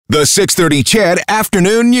The 6:30 CHED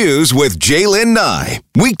Afternoon News with Jaylen Nye.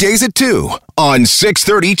 Weekdays at 2 on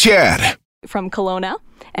 6:30 CHED. From Kelowna.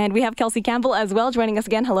 And we have Kelsey Campbell as well joining us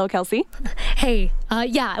again. Hello, Kelsey. Hey, I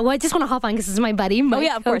just want to hop on because this is my buddy, Mike. Oh,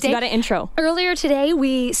 yeah, of course. You got an intro. Earlier today,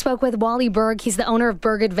 we spoke with Wally Berg. He's the owner of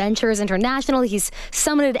Berg Adventures International. He's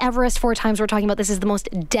summited Everest 4 times. We're talking about this is the most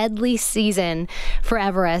deadly season for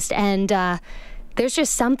Everest. And there's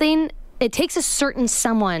just something... It takes a certain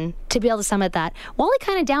someone to be able to summit that. Wally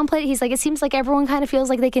kind of downplayed it. He's like, it seems like everyone kind of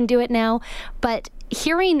feels like they can do it now. But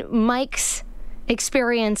hearing Mike's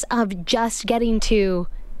experience of just getting to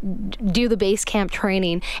do the base camp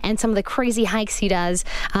training and some of the crazy hikes he does,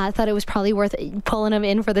 I thought it was probably worth pulling him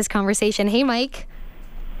in for this conversation. Hey, Mike.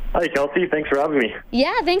 Hi, Kelsey. Thanks for having me.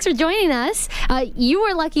 Yeah, thanks for joining us. You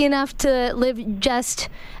were lucky enough to live just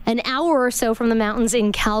an hour or so from the mountains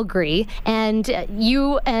in Calgary, and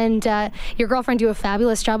you and your girlfriend do a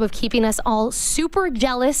fabulous job of keeping us all super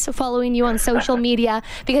jealous following you on social media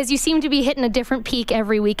because you seem to be hitting a different peak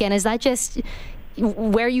every weekend. Is that just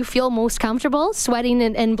where you feel most comfortable, sweating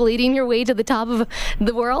and bleeding your way to the top of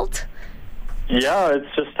the world? Yeah,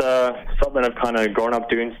 it's just something I've kind of grown up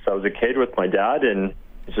doing since I was a kid with my dad, and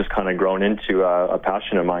it's just kind of grown into a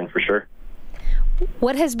passion of mine for sure.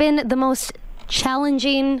 What has been the most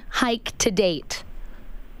challenging hike to date?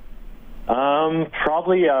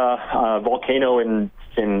 Probably a volcano in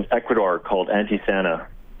Ecuador called Antisana.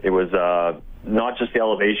 It was not just the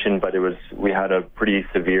elevation, but we had a pretty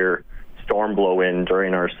severe storm blow in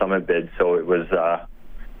during our summit bid, so it was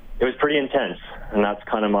pretty intense, and that's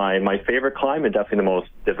kind of my favorite climb and definitely the most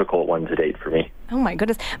difficult one to date for me. Oh my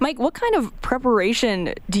goodness, Mike! What kind of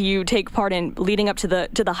preparation do you take part in leading up to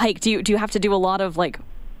the hike? Do you have to do a lot of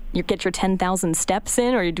you get your 10,000 steps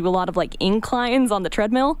in, or you do a lot of inclines on the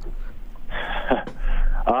treadmill?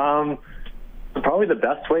 Probably the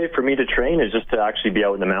best way for me to train is just to actually be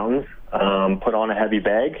out in the mountains, put on a heavy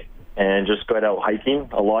bag, and just go out hiking.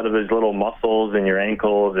 A lot of those little muscles in your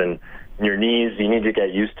ankles and your knees, you need to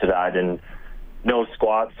get used to that, and no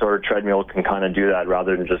squats or treadmill can kind of do that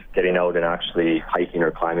rather than just getting out and actually hiking or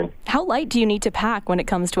climbing. How light do you need to pack when it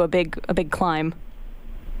comes to a big climb?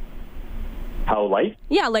 How light?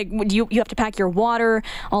 Yeah, you have to pack your water,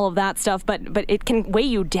 all of that stuff, but it can weigh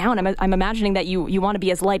you down. I'm imagining that you want to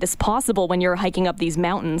be as light as possible when you're hiking up these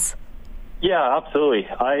mountains. Yeah, absolutely.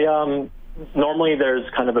 Normally there's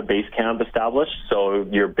kind of a base camp established, so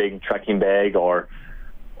your big trekking bag or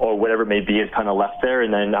whatever it may be is kind of left there,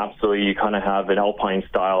 and then absolutely you kind of have an alpine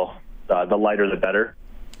style, the lighter the better.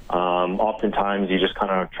 Oftentimes you just kind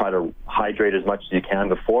of try to hydrate as much as you can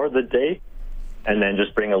before the day, and then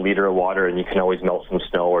just bring a liter of water, and you can always melt some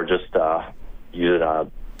snow or just use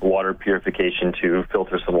water purification to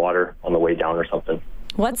filter some water on the way down or something.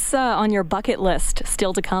 What's on your bucket list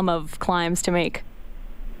still to come of climbs to make?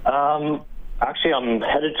 Actually, I'm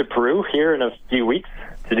headed to Peru here in a few weeks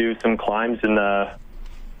to do some climbs in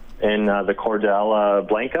the Cordillera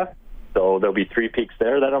Blanca. So there'll be 3 peaks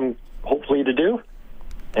there that I'm hopefully to do,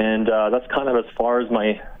 and that's kind of as far as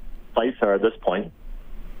my sights are at this point.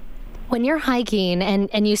 When you're hiking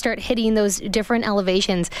and you start hitting those different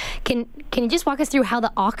elevations, can you just walk us through how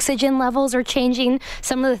the oxygen levels are changing?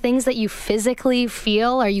 Some of the things that you physically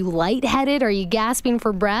feel. Are you lightheaded? Are you gasping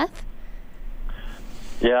for breath?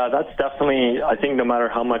 Yeah, that's definitely, I think no matter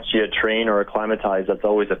how much you train or acclimatize, that's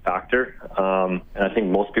always a factor. And I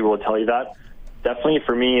think most people will tell you that. Definitely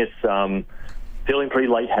for me, it's feeling pretty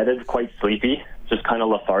lightheaded, quite sleepy, just kind of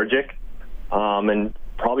lethargic. And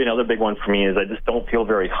probably another big one for me is I just don't feel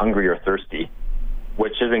very hungry or thirsty,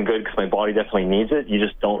 which isn't good because my body definitely needs it. You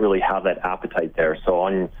just don't really have that appetite there. So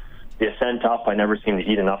on the ascent up, I never seem to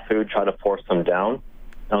eat enough food, try to force them down.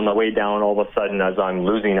 On the way down, all of a sudden, as I'm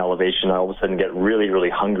losing elevation, I all of a sudden get really, really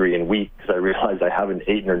hungry and weak because I realize I haven't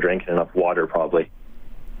eaten or drank enough water, probably.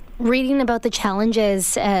 Reading about the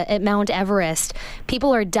challenges at Mount Everest,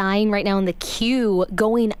 people are dying right now in the queue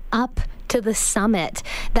going up to the summit.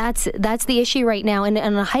 That's the issue right now. And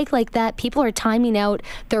on a hike like that, people are timing out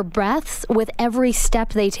their breaths with every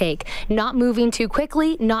step they take, not moving too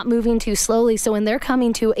quickly, not moving too slowly. So when they're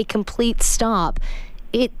coming to a complete stop,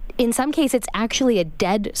 in some cases, it's actually a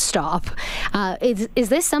dead stop. Is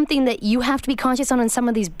this something that you have to be conscious on some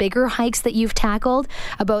of these bigger hikes that you've tackled,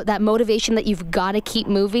 about that motivation that you've got to keep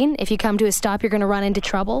moving? If you come to a stop, you're going to run into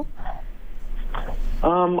trouble?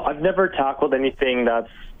 I've never tackled anything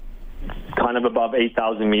that's kind of above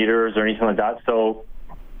 8,000 meters or anything like that, so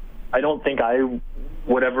I don't think I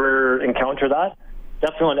would ever encounter that.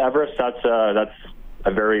 Definitely on Everest, that's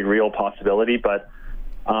a very real possibility, but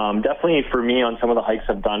definitely for me on some of the hikes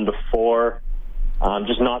I've done before,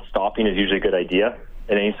 just not stopping is usually a good idea.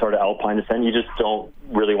 in any sort of alpine descent, you just don't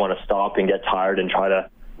really want to stop and get tired and try to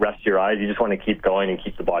rest your eyes. You just want to keep going and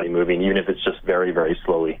keep the body moving, even if it's just very, very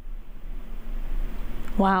slowly.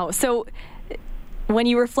 Wow. So when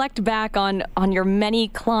you reflect back on your many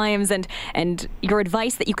climbs and your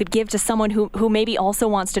advice that you could give to someone who maybe also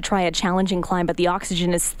wants to try a challenging climb, but the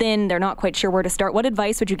oxygen is thin, they're not quite sure where to start, what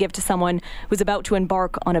advice would you give to someone who's about to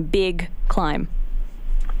embark on a big climb?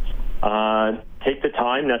 Take the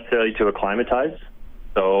time necessarily to acclimatize.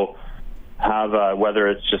 So have, whether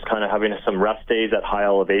it's just kind of having some rest days at high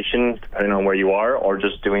elevation, depending on where you are, or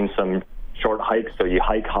just doing some short hikes. So you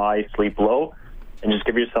hike high, sleep low, and just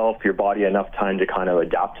give yourself, your body enough time to kind of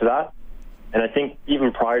adapt to that. And I think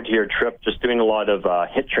even prior to your trip, just doing a lot of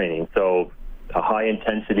HIIT training, so a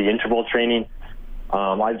high-intensity interval training.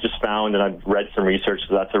 I've just found, and I've read some research,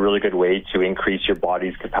 so that's a really good way to increase your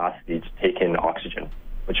body's capacity to take in oxygen,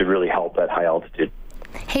 which would really help at high altitude.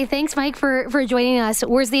 Hey, thanks, Mike, for joining us.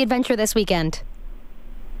 Where's the adventure this weekend?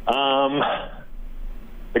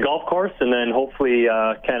 The golf course, and then hopefully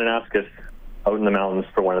Kananaskis out in the mountains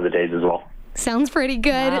for one of the days as well. Sounds pretty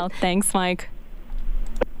good. Wow, thanks, Mike.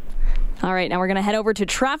 All right, now we're going to head over to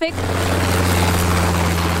traffic.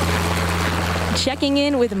 Checking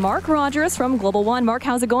in with Mark Rogers from Global One. Mark,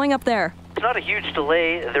 how's it going up there? It's not a huge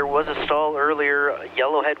delay. There was a stall earlier,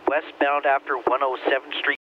 Yellowhead westbound after 107th Street.